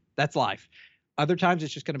prepared. That's life. Other times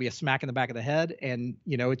it's just going to be a smack in the back of the head, and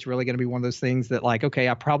it's really going to be one of those things that, like, okay,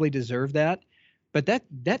 I probably deserve that. But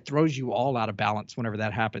that throws you all out of balance whenever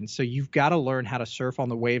that happens. So you've got to learn how to surf on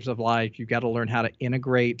the waves of life. You've got to learn how to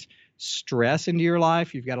integrate stress into your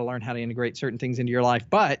life. You've got to learn how to integrate certain things into your life.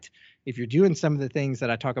 But if you're doing some of the things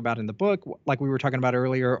that I talk about in the book, like we were talking about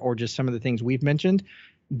earlier, or just some of the things we've mentioned,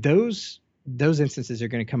 those instances are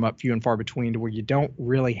going to come up few and far between, to where you don't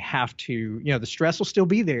really have to, the stress will still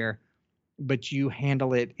be there, but you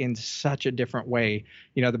handle it in such a different way.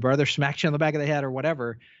 The brother smacks you on the back of the head or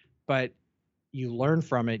whatever, but you learn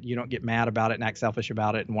from it. You don't get mad about it and act selfish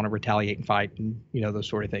about it and want to retaliate and fight and, those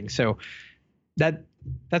sort of things. So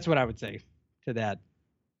that's what I would say to that.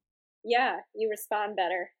 Yeah, you respond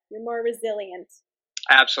better. You're more resilient.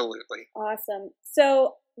 Absolutely. Awesome.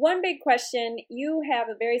 So one big question, you have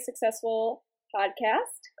a very successful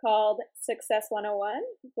podcast called Success 101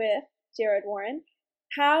 with Jared Warren.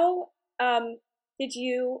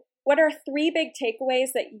 What are 3 big takeaways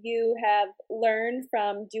that you have learned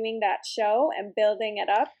from doing that show and building it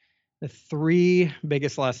up? The three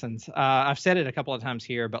biggest lessons. I've said it a couple of times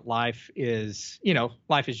here, but life is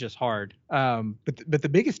just hard. But the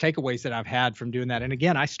biggest takeaways that I've had from doing that, and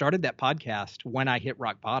again, I started that podcast when I hit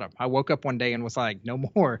rock bottom. I woke up one day and was like, no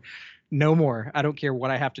more, no more. I don't care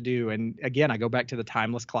what I have to do. And again, I go back to the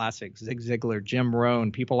timeless classics, Zig Ziglar, Jim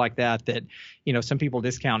Rohn, people like that, some people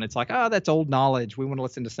discount. It's like, oh, that's old knowledge. We want to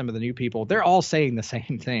listen to some of the new people. They're all saying the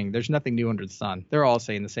same thing. There's nothing new under the sun. They're all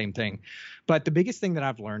saying the same thing. But the biggest thing that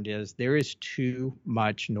I've learned is there is too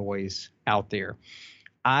much noise out there.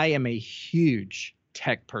 I am a huge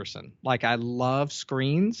tech person. Like, I love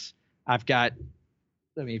screens.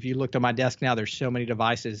 If you looked on my desk now, there's so many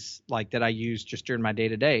devices like that I use just during my day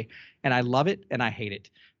to day, and I love it and I hate it,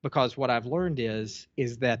 because what I've learned is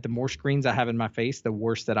that the more screens I have in my face, the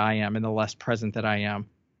worse that I am and the less present that I am.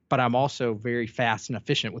 But I'm also very fast and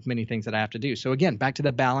efficient with many things that I have to do. So again, back to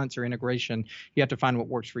the balance or integration, you have to find what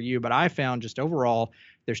works for you. But I found just overall,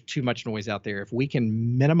 there's too much noise out there. If we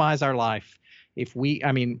can minimize our life, I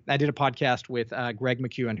did a podcast with Greg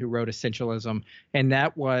McKeown, who wrote Essentialism, and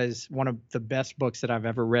that was one of the best books that I've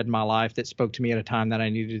ever read in my life that spoke to me at a time that I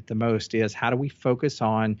needed it the most. Is how do we focus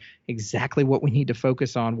on exactly what we need to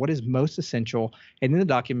focus on, what is most essential. And in the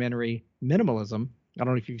documentary Minimalism, I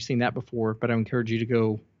don't know if you've seen that before, but I encourage you to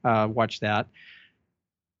go watch that.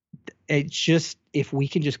 It's just, if we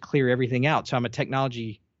can just clear everything out. So I'm a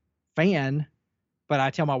technology fan, but I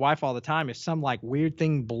tell my wife all the time, if some like weird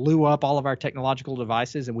thing blew up all of our technological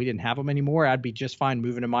devices and we didn't have them anymore, I'd be just fine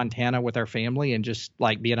moving to Montana with our family and just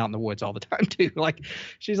like being out in the woods all the time too. Like,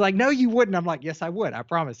 she's like, no, you wouldn't. I'm like, yes, I would. I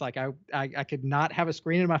promise. Like, I could not have a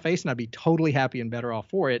screen in my face and I'd be totally happy and better off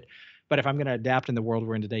for it. But if I'm going to adapt in the world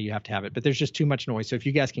we're in today, you have to have it. But there's just too much noise. So if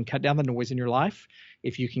you guys can cut down the noise in your life,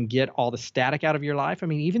 if you can get all the static out of your life, I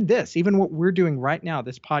mean, even what we're doing right now,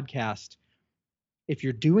 this podcast, if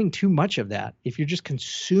you're doing too much of that, if you're just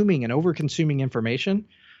consuming and over consuming information,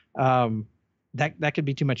 that could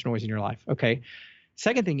be too much noise in your life. Okay.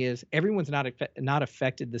 Second thing is, everyone's not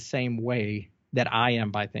affected the same way that I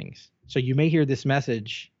am by things. So you may hear this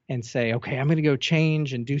message and say, okay, I'm going to go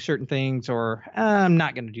change and do certain things, or I'm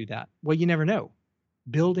not going to do that. Well, you never know.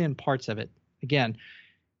 Build in parts of it. Again,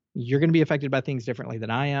 you're going to be affected by things differently than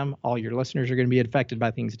I am. All your listeners are going to be affected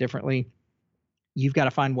by things differently. You've got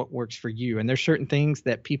to find what works for you. And there's certain things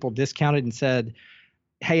that people discounted and said,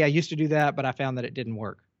 hey, I used to do that, but I found that it didn't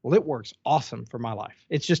work. Well, it works awesome for my life.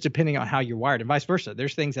 It's just depending on how you're wired, and vice versa.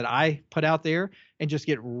 There's things that I put out there and just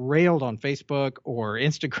get railed on Facebook or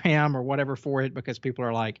Instagram or whatever for it, because people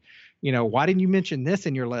are like, why didn't you mention this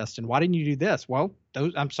in your list? And why didn't you do this? Well,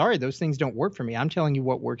 I'm sorry, those things don't work for me. I'm telling you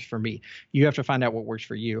what works for me. You have to find out what works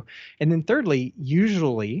for you. And then thirdly,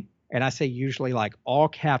 usually, and I say usually like all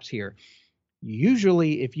caps here,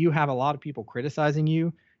 usually if you have a lot of people criticizing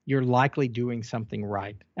you, you're likely doing something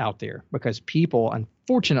right out there, because people,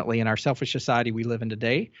 unfortunately, in our selfish society we live in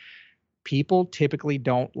today, people typically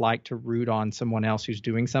don't like to root on someone else who's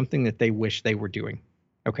doing something that they wish they were doing.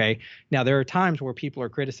 Okay. Now, there are times where people are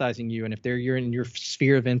criticizing you, and if you're in your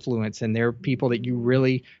sphere of influence and they're people that you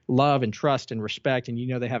really love and trust and respect,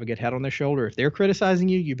 and they have a good head on their shoulder, if they're criticizing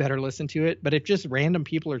you, you better listen to it. But if just random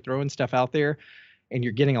people are throwing stuff out there and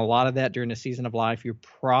you're getting a lot of that during a season of life, you're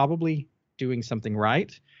probably doing something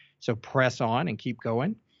right. So press on and keep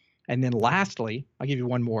going. And then lastly, I'll give you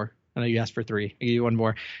one more. I know you asked for three. I'll give you one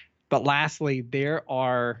more. But lastly,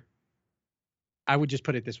 I would just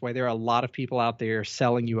put it this way. There are a lot of people out there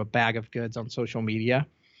selling you a bag of goods on social media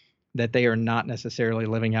that they are not necessarily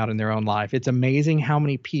living out in their own life. It's amazing how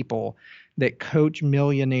many people that coach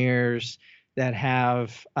millionaires, that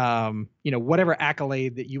have, whatever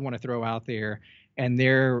accolade that you want to throw out there, and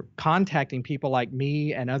they're contacting people like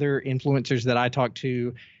me and other influencers that I talk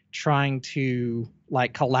to, trying to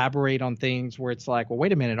like collaborate on things where it's like, well,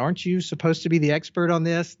 wait a minute, aren't you supposed to be the expert on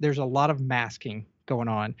this? There's a lot of masking going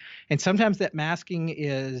on. And sometimes that masking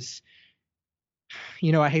is,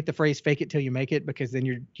 I hate the phrase fake it till you make it, because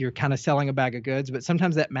then you're kind of selling a bag of goods. But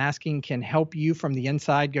sometimes that masking can help you from the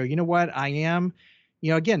inside go, you know what, I am,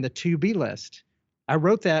 again, the to-be list. I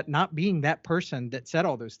wrote that not being that person that said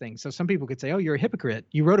all those things. So some people could say, oh, you're a hypocrite.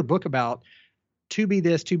 You wrote a book about to be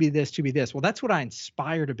this, to be this, to be this. Well, that's what I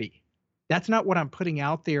inspire to be. That's not what I'm putting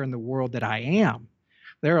out there in the world that I am.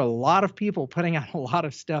 There are a lot of people putting out a lot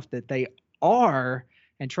of stuff that they are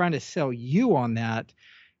and trying to sell you on that.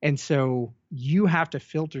 And so you have to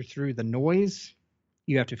filter through the noise.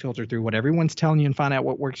 You have to filter through what everyone's telling you and find out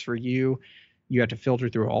what works for you. You have to filter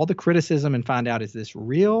through all the criticism and find out, is this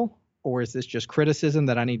real, or is this just criticism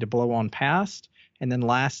that I need to blow on past? And then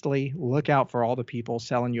lastly, look out for all the people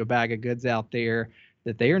selling you a bag of goods out there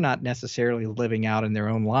that they are not necessarily living out in their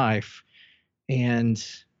own life. And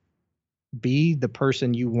Be the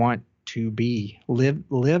person you want to be.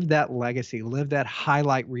 Live that legacy. Live that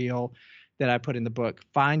highlight reel that I put in the book.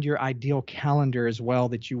 Find your ideal calendar as well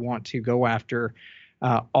that you want to go after.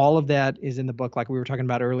 All of that is in the book, like we were talking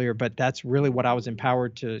about earlier. But that's really what I was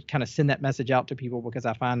empowered to kind of send that message out to people, because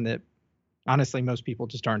I find that honestly, most people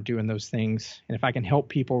just aren't doing those things. And if I can help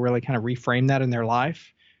people really kind of reframe that in their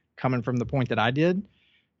life, coming from the point that I did,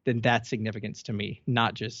 then that's significance to me,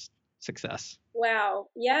 not just success. Wow.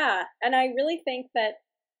 Yeah. And I really think that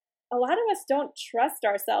a lot of us don't trust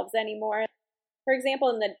ourselves anymore. For example,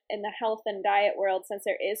 in the health and diet world, since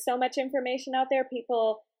there is so much information out there,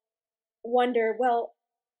 people wonder, well,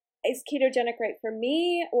 is ketogenic right for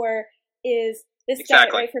me, or is this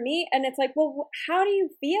diet right for me? And it's like, well, how do you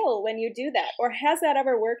feel when you do that? Or has that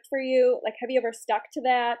ever worked for you? Like, have you ever stuck to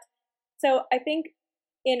that? So I think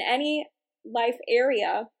in any life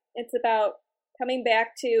area, it's about coming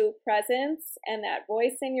back to presence and that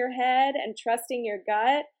voice in your head and trusting your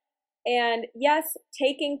gut. And yes,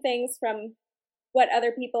 taking things from what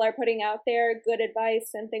other people are putting out there, good advice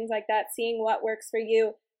and things like that, seeing what works for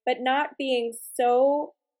you, but not being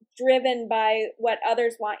so driven by what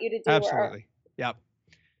others want you to do. Absolutely. Yep.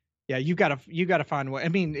 Yeah, you gotta find what. I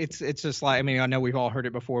mean, it's just like, I mean, I know we've all heard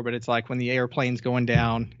it before, but it's like when the airplane's going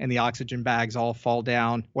down and the oxygen bags all fall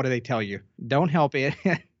down. What do they tell you? Don't help it.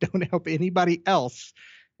 Don't help anybody else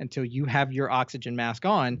until you have your oxygen mask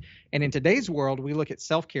on. And in today's world, we look at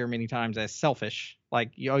self-care many times as selfish.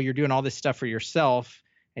 Like, you're doing all this stuff for yourself,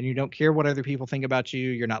 and you don't care what other people think about you.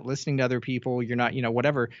 You're not listening to other people. You're not,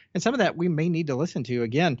 whatever. And some of that we may need to listen to.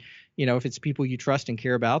 Again, if it's people you trust and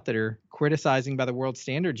care about that are criticizing by the world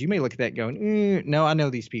standards, you may look at that going, no, I know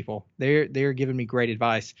these people. They're giving me great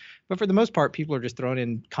advice. But for the most part, people are just throwing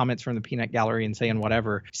in comments from the peanut gallery and saying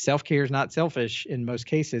whatever. Self-care is not selfish in most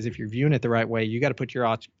cases. If you're viewing it the right way, you got to put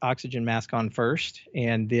your oxygen mask on first,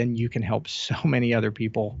 and then you can help so many other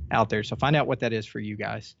people out there. So find out what that is for you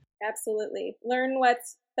guys. Absolutely. Learn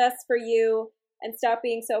what's best for you and stop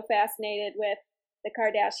being so fascinated with the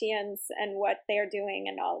Kardashians and what they're doing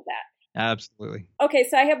and all of that. Absolutely. Okay,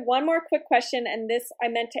 so I have one more quick question, and this I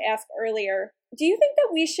meant to ask earlier. Do you think that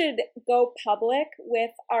we should go public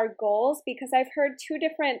with our goals? Because I've heard two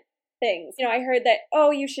different things. I heard that,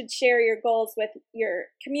 you should share your goals with your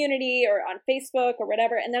community or on Facebook or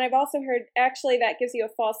whatever. And then I've also heard, actually, that gives you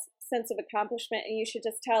a false sense of accomplishment, and you should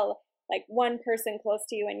just tell like one person close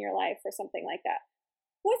to you in your life or something like that.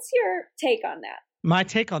 What's your take on that? My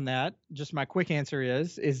take on that, just my quick answer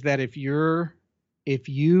is that if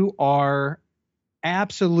you are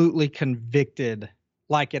absolutely convicted,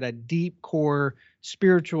 like at a deep core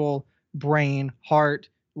spiritual brain, heart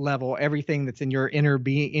level, everything that's in your inner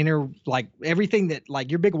being, like everything that,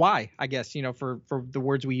 like your big why, I guess, for the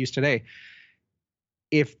words we use today,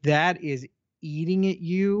 if that is eating at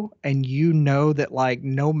you, and that, like,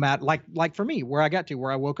 no matter, like for me, where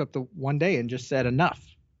I woke up the one day and just said, enough.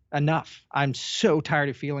 I'm so tired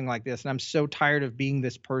of feeling like this. And I'm so tired of being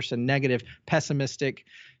this person, negative, pessimistic,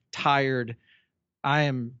 tired. I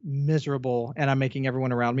am miserable, and I'm making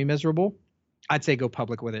everyone around me miserable. I'd say go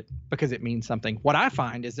public with it, because it means something. What I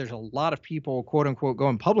find is there's a lot of people, quote unquote,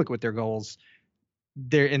 going public with their goals.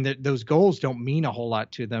 Those goals don't mean a whole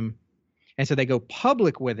lot to them. And so they go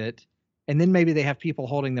public with it. And then maybe they have people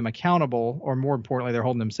holding them accountable, or more importantly, they're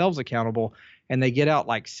holding themselves accountable, and they get out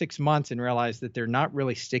like 6 months and realize that they're not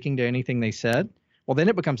really sticking to anything they said. Well, then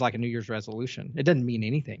it becomes like a New Year's resolution. It doesn't mean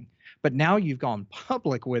anything. But now you've gone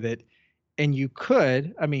public with it, and you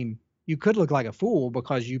could look like a fool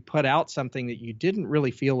because you put out something that you didn't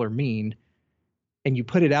really feel or mean, and you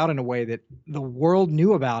put it out in a way that the world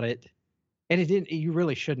knew about it, and you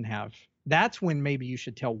really shouldn't have. That's when maybe you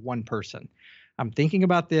should tell one person, I'm thinking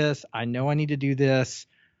about this. I know I need to do this.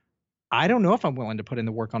 I don't know if I'm willing to put in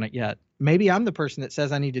the work on it yet. Maybe I'm the person that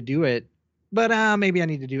says I need to do it, but maybe I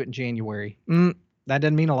need to do it in January. That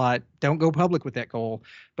doesn't mean a lot. Don't go public with that goal.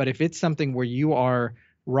 But if it's something where you are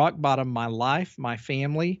rock bottom, my life, my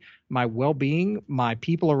family, my well-being, my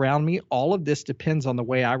people around me, all of this depends on the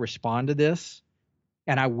way I respond to this.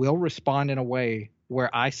 And I will respond in a way where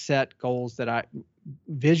I set goals that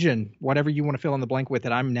vision, whatever you want to fill in the blank with,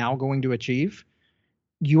 that I'm now going to achieve.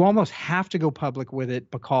 You almost have to go public with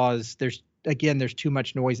it, because there's too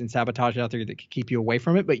much noise and sabotage out there that could keep you away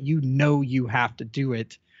from it, but you have to do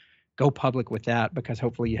it. Go public with that, because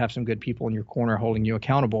hopefully you have some good people in your corner holding you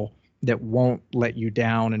accountable that won't let you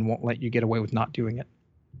down and won't let you get away with not doing it.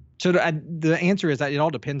 So the answer is that it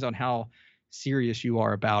all depends on how serious you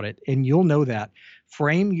are about it. And you'll know that.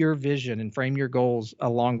 Frame your vision and frame your goals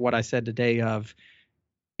along what I said today of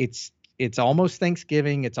it's It's almost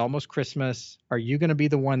Thanksgiving. It's almost Christmas. Are you going to be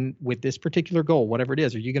the one with this particular goal, whatever it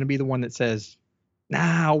is? Are you going to be the one that says,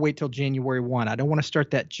 nah, I'll wait till January 1. I don't want to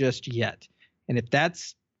start that just yet. And if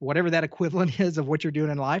that's whatever that equivalent is of what you're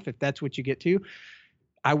doing in life, if that's what you get to,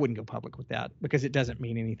 I wouldn't go public with that because it doesn't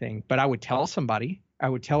mean anything. But I would tell somebody, I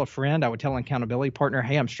would tell a friend, I would tell an accountability partner,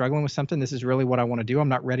 hey, I'm struggling with something. This is really what I want to do. I'm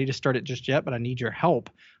not ready to start it just yet, but I need your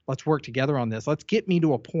help. Let's work together on this. Let's get me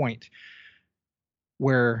to a point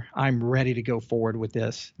where I'm ready to go forward with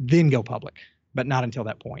this, then go public, but not until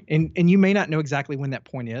that point. And you may not know exactly when that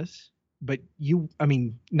point is, but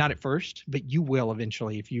not at first, but you will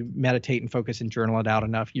eventually. If you meditate and focus and journal it out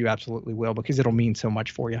enough, you absolutely will, because it'll mean so much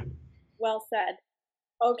for you. Well said.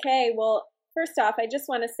 Okay, well, first off, I just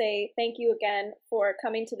want to say thank you again for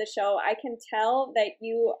coming to the show. I can tell that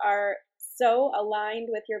you are so aligned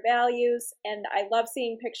with your values, and I love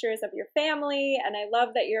seeing pictures of your family, and I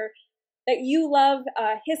love that you love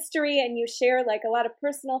history, and you share like a lot of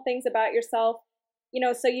personal things about yourself,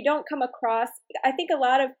 so you don't come across, I think a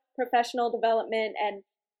lot of professional development and,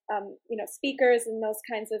 speakers and those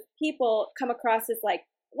kinds of people come across as like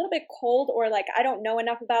a little bit cold, or like I don't know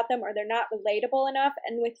enough about them, or they're not relatable enough.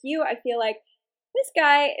 And with you, I feel like this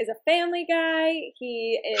guy is a family guy.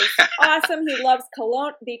 He is awesome. He loves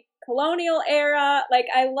the colonial era. Like,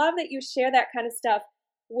 I love that you share that kind of stuff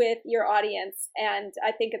with your audience, and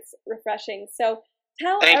I think it's refreshing. So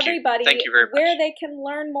tell everybody where they can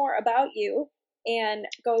learn more about you and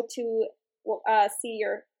go to see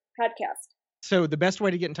your podcast. So the best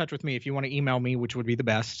way to get in touch with me, if you want to email me, which would be the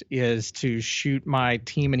best, is to shoot my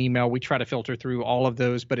team an email. We try to filter through all of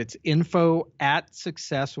those, but it's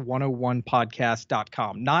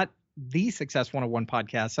info@success101podcast.com, not the Success 101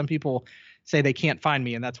 podcast. Some people say they can't find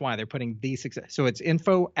me, and that's why they're putting the success. So it's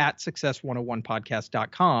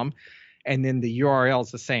info@success101podcast.com. And then the URL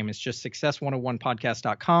is the same. It's just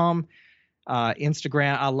success101podcast.com.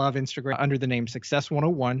 Instagram, I love Instagram under the name Success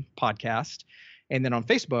 101 Podcast. And then on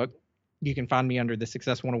Facebook, you can find me under the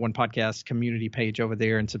Success 101 Podcast community page over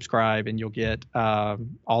there and subscribe, and you'll get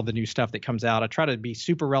all the new stuff that comes out. I try to be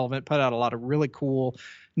super relevant, put out a lot of really cool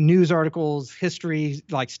news articles, history,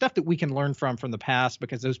 like stuff that we can learn from the past,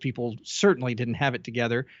 because those people certainly didn't have it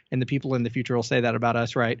together, and the people in the future will say that about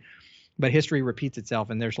us, right? But history repeats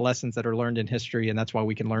itself, and there's lessons that are learned in history, and that's why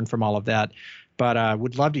we can learn from all of that. But I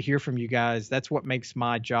would love to hear from you guys. That's what makes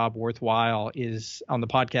my job worthwhile, is on the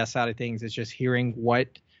podcast side of things, is just hearing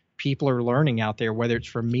what people are learning out there, whether it's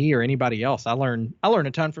from me or anybody else. I learn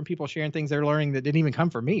a ton from people sharing things they're learning that didn't even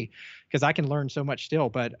come from me, because I can learn so much still.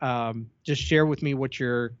 But just share with me what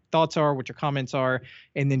your thoughts are, what your comments are.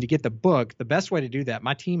 And then to get the book, the best way to do that,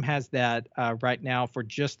 my team has that right now for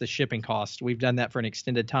just the shipping cost. We've done that for an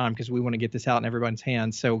extended time because we want to get this out in everyone's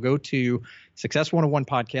hands. So go to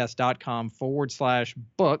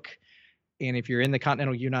success101podcast.com/book. And if you're in the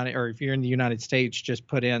continental United, or if you're in the United States, just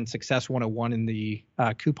put in Success 101 in the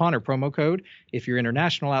coupon or promo code. If you're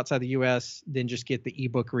international outside the U.S., then just get the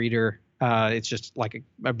ebook reader. It's just like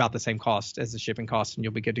about the same cost as the shipping cost, and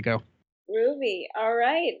you'll be good to go. Groovy. All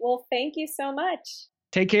right. Well, thank you so much.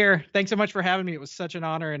 Take care. Thanks so much for having me. It was such an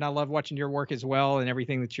honor, and I love watching your work as well and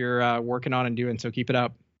everything that you're working on and doing. So keep it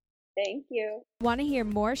up. Thank you. Want to hear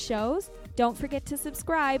more shows? Don't forget to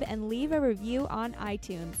subscribe and leave a review on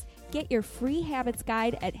iTunes. Get your free habits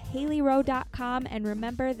guide at haleyrowe.com, and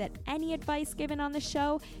remember that any advice given on the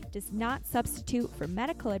show does not substitute for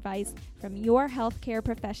medical advice from your healthcare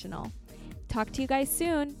professional. Talk to you guys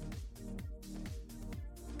soon.